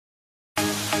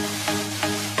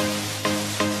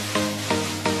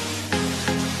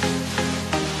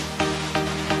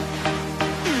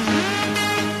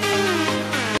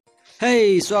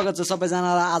हे स्वागत छ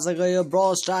सबैजनालाई आजको यो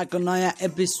ब्रल स्टारको नयाँ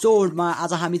एपिसोडमा।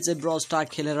 आज हामी चाहिँ ब्रल स्टार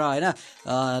खेलेर हैन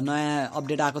नयाँ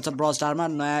अपडेट आएको छ। ब्रल स्टारमा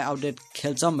नयाँ अपडेट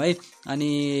खेल्छौँ है। अनि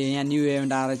यहाँ न्यू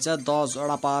इभेन्ट आएको रहेछ, 10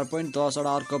 वटा पावर पोइन्ट, 10 वटा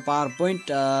अर्को पावर पोइन्ट।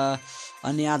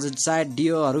 अनि आज सायद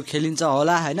डिओहरू खेलिन्छ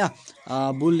होला हैन।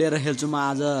 बुल लिएर खेल्छु म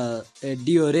आज।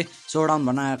 डिओ रे सोडाउन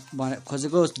भन्न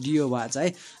खोजेको डिओ भएछ है।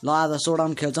 ल आज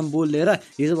सोडाउन खेल्छौँ बुल लिएर।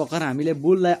 हिजो भर्खर हामीले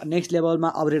बुललाई नेक्स्ट लेभलमा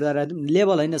अपग्रेड गरेर थियौँ।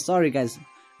 लेभल होइन, सरी गाइस,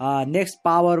 नेक्स्ट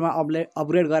पावरमा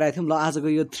अपग्रेड गराएको थियौँ। ल आजको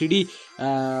यो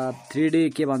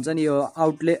 3D के भन्छ नि, यो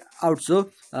आउट सो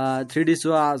 3D सो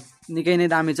निकै नै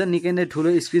दामी छ, निकै नै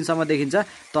ठुलो स्क्रिनसम्म देखिन्छ।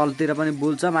 तलतिर पनि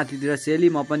बुल छ, माथितिर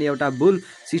सेली, म पनि एउटा बुल।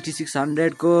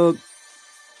 6600 को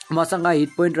मसँग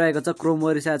हिट पोइन्ट रहेको छ। क्रोम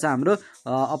मरिसकेको छ हाम्रो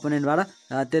अपोनेन्टबाट।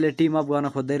 त्यसले टिम अप गर्न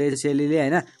खोज्दै रहेछ सेलीले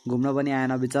हैन। घुम्न पनि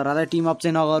आएन बिचरालाई। टिम अप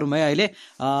चाहिँ नगरौँ है अहिले।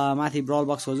 माथि ब्रल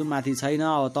बक्स खोजौँ, माथि छैन।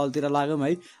 अब तलतिर लागौँ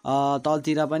है।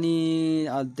 तलतिर पनि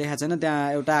देखाएको छैन।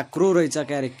 त्यहाँ एउटा क्रो रहेछ।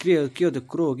 के अरे के हो त्यो,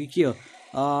 क्रो हो कि के हो?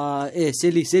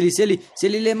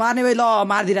 सेलीले मार्ने भाइ। ल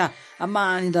मारिदिरा अम्मा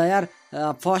अनि त यार।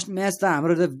 फर्स्ट म्याच त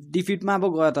हाम्रो त डिफिटमा पो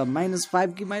गयो त।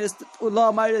 -5 कि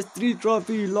 -3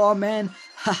 ट्रफी। ल म्यान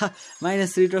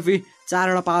 -3 ट्रफी, 4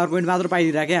 वटा पावर पोइन्ट मात्र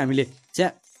पाइदिरहेको हामीले छ्या।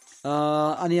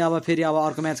 अनि अब फेरि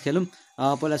अर्को म्याच खेलौँ।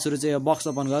 पहिला सुरु चाहिँ यो बक्स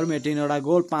ओपन गरौँ। 18 वटा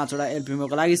गोल्ड, 5 वटा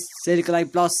एलपिएमओको लागि, सेलीको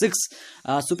लागि +6।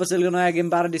 सुपर सेलको नयाँ गेम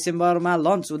 12 डिसेम्बरमा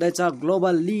लन्च हुँदैछ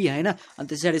ग्लोबली हैन। अनि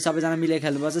त्यसरी सबैजना मिलेर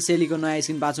खेल्नुपर्छ। सेलीको नयाँ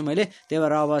स्किन पाएको छु मैले, त्यही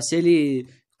भएर अब सेली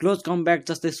क्लोज कम्ब्याक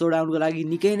जस्तै सोडाउनको लागि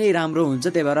निकै नै राम्रो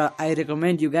हुन्छ। त्यही भएर I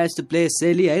recommend you guys to play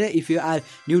सेली हैन। If you are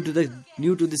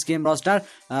new to this game ब्रल star.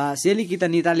 सेली कि त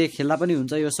निताले खेल्दा पनि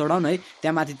हुन्छ यो सोडाउन है।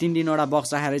 त्यहाँ माथि 3 वटा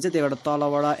बक्स राखेर चाहिँ त्यहीबाट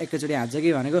तलबाट एकैचोटि हान्छ कि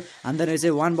भनेको हान्दैन रहेछ,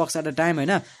 1 बक्स एट अ टाइम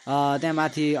हैन। त्यहाँ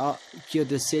माथि के हो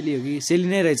त्यो, सेली हो कि सेली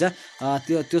नै रहेछ।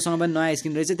 त्योसँग पनि नयाँ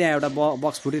स्किन रहेछ। त्यहाँ एउटा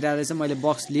बक्स फुटिरहेको रहेछ, मैले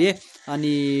बक्स लिएँ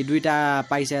अनि 2टा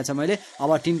पाइसकेको छ मैले। अब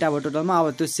 3टा भयो टोटलमा।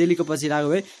 अब त्यो सेलीको पछि लाग्यो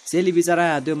है। सेली बिचरा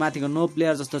त्यो माथिको नो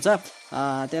प्लेयर जस्तो छ,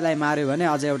 त्यसलाई मार्यो भने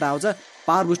अझै एउटा आउँछ।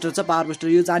 पावर बुस्टर छ, पावर बुस्टर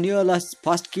यो जानियो। ल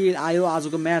फर्स्ट किल आयो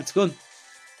आजको म्याचको,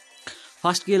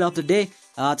 first kill of the day.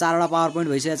 4 वटा पावर पोइन्ट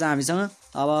भइसकेको छ हामीसँग।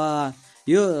 अब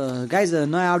यो गाइज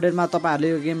नयाँ अपडेटमा तपाईँहरूले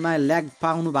यो गेममा ल्याग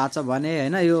पाउनु भएको छ भने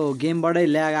हैन, यो गेमबाटै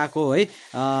ल्याग आएको है।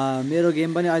 मेरो गेम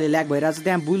पनि अहिले ल्याग भइरहेको छ।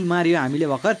 त्यहाँ बुल मारियो हामीले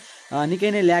भर्खर, निकै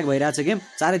नै ल्याग भइरहेको छ गेम।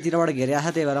 चारैतिरबाट घेरिरहेको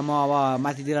छ। त्यही भएर म अब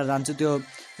माथितिर जान्छु। त्यो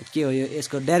के हो यो,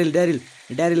 यसको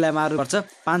ड्यारिललाई मार्नुपर्छ।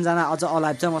 5 जना अझ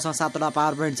अलाइभ छ। मसँग 7 वटा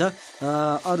पावर पोइन्ट छ।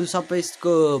 अरू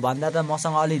सबैको भन्दा त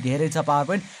मसँग अलि धेरै छ पावर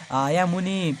पोइन्ट। यहाँ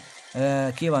मुनि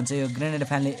के भन्छ यो ग्रेनेड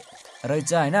फ्यानले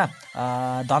रहेछ हैन।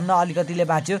 धन्न अलिकतिले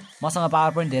बाँच्यो। मसँग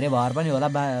पावर पोइन्ट धेरै भएर पनि होला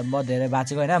म धेरै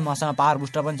बाँचेको हैन। मसँग पावर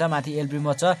बुस्टर पनि छ, माथि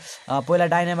एलपिएमओ छ। पहिला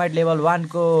डाइनामाइट लेभल 1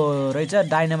 को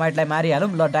रहेछ, डाइनामाइटलाई मारिहालौँ।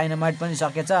 ल डाइनामाइट पनि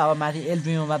सकेछ। अब माथि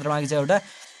एलपिएमओ मात्र बाँकी छ एउटा।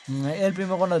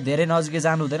 एलपिएमओको धेरै नजिकै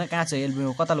जानु हुँदैन। कहाँ छ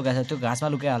एलपिएमओ, कता लुकाएको छ? त्यो घाँसमा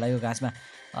लुकायो होला। यो घाँसमा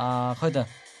खै त,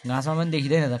 घाँसमा पनि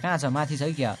देखिँदैन त। कहाँ छ? माथि छ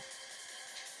कि क्या?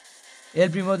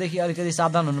 एलपिएमओदेखि अलिकति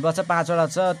सावधान हुनुपर्छ। 5 वटा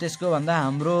छ। त्यसको भन्दा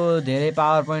हाम्रो धेरै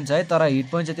पावर पोइन्ट छ है, तर हिट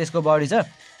पोइन्ट चाहिँ त्यसको बढी छ।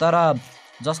 तर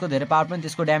जसको धेरै पावर पोइन्ट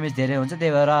त्यसको ड्यामेज धेरै हुन्छ।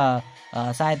 त्यही भएर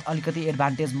सायद अलिकति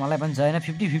एडभान्टेज मलाई पनि छ हैन।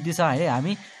 50-50 छ है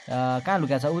हामी। कहाँ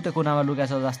लुकाएको छ? ऊ त्यो कुनामा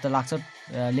लुकाएको छ जस्तो लाग्छ,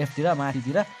 लेफ्टतिर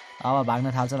माथितिर। अब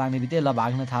भाग्न थाल्छ लाग्ने बित्तिकै। ल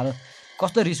भाग्न थाल्यो।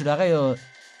 कस्तो रिस उठाएको यो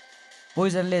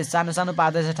पोइजनले, सानो सानो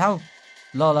पार्दैछ ठाउँ।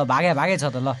 ल भागे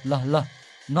छ त। ल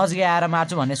नजिकै आएर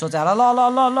मार्छु भन्ने सोचाएर ल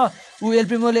ऊ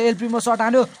एलपिएमओ सट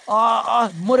हान्यो।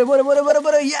 मोरे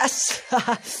यस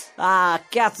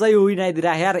क्याच चाहिँ विन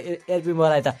आइदिरहेको यार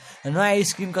एलपिएमओलाई त। नयाँ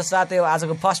स्क्रिनको साथ यो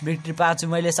आजको फर्स्ट भिक्ट्री पाएको छु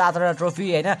मैले। 7 वटा ट्रोफी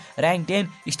हैन, र्याङ्क 10,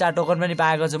 स्टार टोकन पनि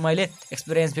पाएको छु मैले।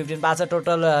 एक्सपिरियन्स 15 पाएको छ।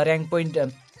 टोटल र्याङ्क पोइन्ट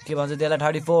के भन्छ त्यसलाई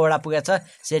 34 वटा पुगेको छ।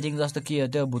 सेटिङ जस्तो के हो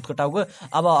त्यो भूतको टाउको।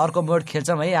 अब अर्को मोड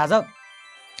खेल्छौँ है आज।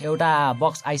 एउटा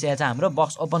बक्स आइसकेको छ हाम्रो।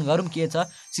 बक्स ओपन गरौँ। के छ?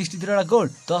 63 वटा गोल्ड,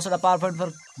 10 वटा पावर पोइन्ट फर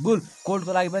बुल।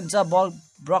 कोल्डको लागि पनि छ।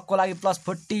 ब्रकको लागि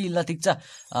 +40। ल ठिक छ।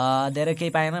 धेरै केही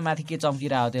पाएन। माथि के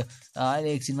चम्किरहेको थियो अहिले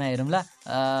एकछिनमा हेरौँ ल।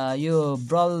 यो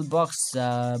ब्रल बक्स,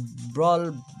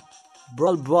 ब्रल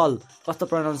कस्तो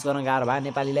प्रनाउन्स गर्न गाह्रो भयो।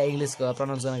 नेपालीलाई इङ्ग्लिस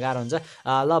प्रनाउन्स गर्न गाह्रो हुन्छ।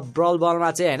 ल ब्रल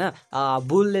बलमा चाहिँ हैन,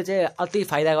 बुलले चाहिँ अति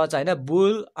फाइदा गर्छ हैन।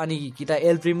 बुल अनि कि त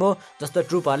एलप्रिमो जस्तो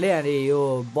ट्रुपहरूले। अनि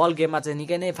यो बल गेममा चाहिँ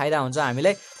निकै नै फाइदा हुन्छ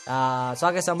हामीलाई।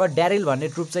 सकेसम्म ड्यारिल भन्ने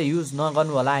ट्रुप चाहिँ युज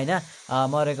नगर्नु होला हैन,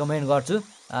 म रेकमेन्ड गर्छु।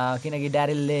 किनकि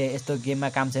ड्यारिलले यस्तो गेममा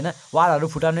काम छैन। वालहरू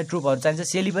फुटाउने ट्रुपहरू चाहिन्छ।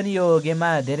 सेली पनि यो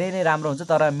गेममा धेरै नै राम्रो हुन्छ,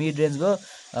 तर मिड रेन्जको।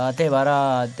 त्यही भएर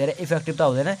धेरै इफेक्टिभ त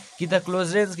हुँदैन। कि त क्लोज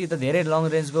रेन्ज कि त धेरै लङ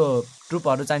रेन्जको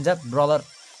ट्रुपहरू चाहिन्छ। ब्रलर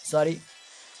सरी।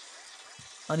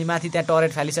 अनि माथि त्यहाँ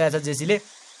टरेट फालिसकेको छ जेसीले।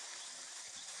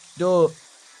 त्यो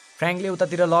फ्र्याङ्कले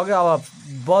उतातिर लग्यो अब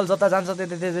बल जता जान्छ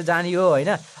त्यतै जाने हो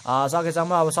होइन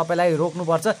सकेसम्म अब सबैलाई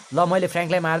रोक्नुपर्छ ल मैले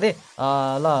फ्र्याङ्कलाई मारिदिएँ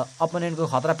ल अपोनेन्टको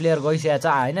खतरा प्लेयर गइसकेको छ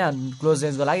होइन क्लोज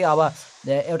रेन्जको लागि अब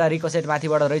एउटा रिकोसेट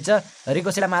माथिबाट रहेछ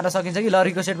रिकोसेटलाई मार्न सकिन्छ कि ल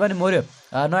रिकोसेट पनि मर्यो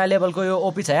नयाँ लेभलको यो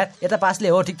ओपी छ यार यता पासले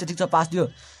हो ठिक छ पास दियो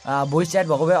भोइस च्याट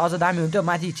भएको भए अझ दामी हुन्थ्यो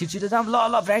माथि छिटो जाम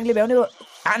ल फ्र्याङ्कले भ्याउने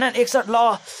आनन्द 61 ल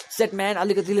सेट म्यान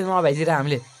अलिकतिले नभइदिएर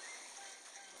हामीले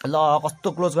ल कस्तो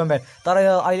क्लोज कम्पेयर तर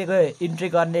यो अहिलेको इन्ट्री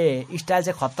गर्ने स्टाइल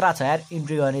चाहिँ खतरा छ यार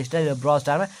इन्ट्री गर्ने स्टाइल ब्रल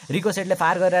स्टारमा रिकोसेटले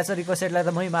फायर गरिरहेछ रिकोसेटलाई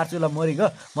त मै मार्छु ल मरिगयो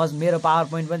मेरो पावर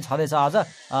पोइन्ट पनि छँदैछ अझ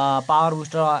पावर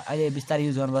बुस्टर अहिले बिस्तारै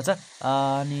युज गर्नुपर्छ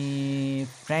अनि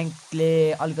फ्र्याङ्कले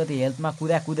अलिकति हेल्थमा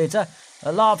कुदैछ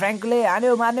ल फ्र्याङ्कले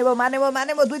हान्यो मार्ने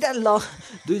भयो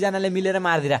दुईजनाले मिलेर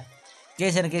मारिदिएर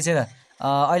केही छैन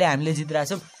अहिले हामीले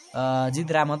जितिरहेछौँ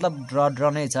जित्रा मतलब ड्र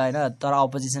नै छ होइन तर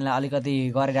अपोजिसनलाई अलिकति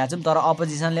गरिरहेको छौँ तर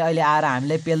अपोजिसनले अहिले आएर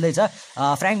हामीलाई पेल्दैछ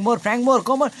फ्र्याङ्क मोर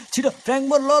कमन छिटो फ्र्याङ्क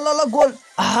मोर ल गोल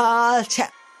छ्या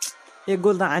एक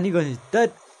गोल त हानि गयो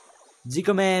त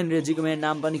जिको म्यान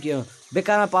नाम पनि के हो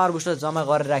बेकारमा पावर बुस्टर जम्मा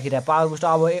गरेर राखिरहे पावर बुस्टर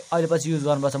अब अहिले पछि युज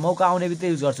गर्नुपर्छ मौका आउने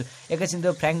बित्तिकै युज गर्छु एकैछिन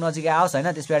त्यो फ्र्याङ्क नजिकै आओस्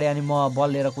होइन त्यस पछाडि अनि म बल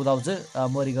लिएर कुदाउँछु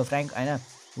मोरीको फ्र्याङ्क होइन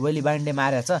वेली बाइन्डले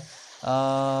मारेको छ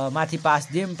माथि पास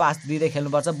दिँदै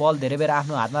खेल्नुपर्छ बल धेरै बेर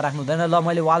आफ्नो हातमा राख्नु हुँदैन ल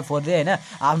मैले वाल फोर्दिएँ होइन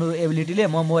आफ्नो एबिलिटीले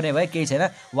म मर्ने भए केही छैन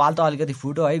वाल त अलिकति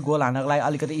फुट्यो है गोल हान्नको लागि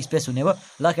अलिकति स्पेस हुने भयो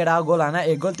ल केटा गोल हान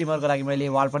एक गोल तिमीहरूको लागि मैले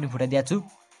वाल पनि फुटाइदिएको छु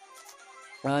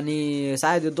अनि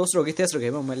सायद यो दोस्रो कि तेस्रो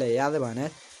गेम हो मैले यादै भएन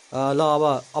ल अब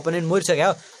अपोनेन्ट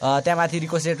मरिसक्यो त्यहाँ माथि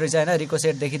रिकोसेट रहेछ होइन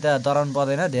रिकोसेटदेखि त डराउनु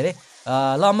पर्दैन धेरै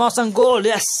ल मसँग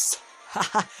गोल यस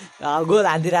गोल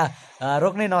हान्दिएर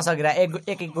रोक्नै नसकेर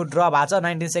एक ड्र भएको छ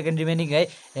 19 सेकेन्ड रिमेनिङ है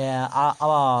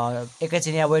अब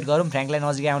एकैछिन यहाँ वेट गरौँ फ्र्याङ्कलाई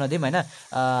नजिकै आउन दिउँ होइन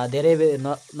धेरै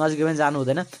नजिकै पनि जानु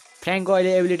हुँदैन फ्र्याङ्कको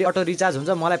अहिले एबिलिटी अटो रिचार्ज हुन्छ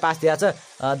मलाई पास दिएको छ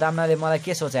दामनाले मलाई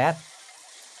के सोच यार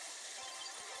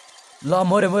ल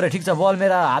मर्यो ठिक छ बल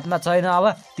मेरो हातमा छैन अब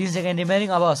 3 सेकेन्ड रिमेनिङ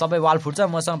अब सबै वाल फुट्छ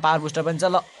मसँग पावर बुस्टर पनि छ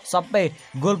ल सबै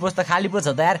गोल पोस्ट त खाली पो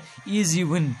छ त यार इजी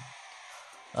विन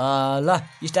ल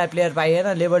स्टार प्लेयर पाइएन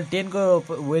लेभल 10 को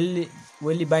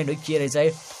वेली बाइन्ड हो के रहेछ है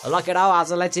ल केटा हो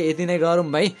आजलाई चाहिँ यति नै गरौँ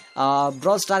भाइ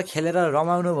ब्रल स्टार खेलेर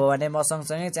रमाउनु भयो भने म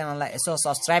सँगसँगै च्यानललाई यसो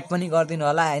सब्सक्राइब पनि गरिदिनु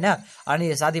होला होइन अनि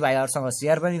साथीभाइहरूसँग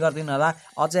सेयर पनि गरिदिनु होला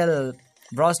अचेल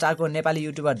ब्रल स्टारको नेपाली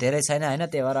युट्युबर धेरै छैन होइन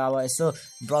त्यही भएर अब यसो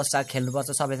ब्रल स्टार खेल्नुपर्छ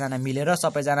सबैजना मिलेर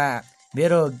सबैजना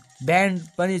मेरो ब्यान्ड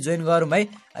पनि जोइन गरौँ है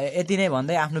यति नै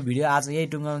भन्दै आफ्नो भिडियो आज यही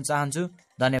टुङ्गाउन चाहन्छु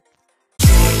धन्यवाद।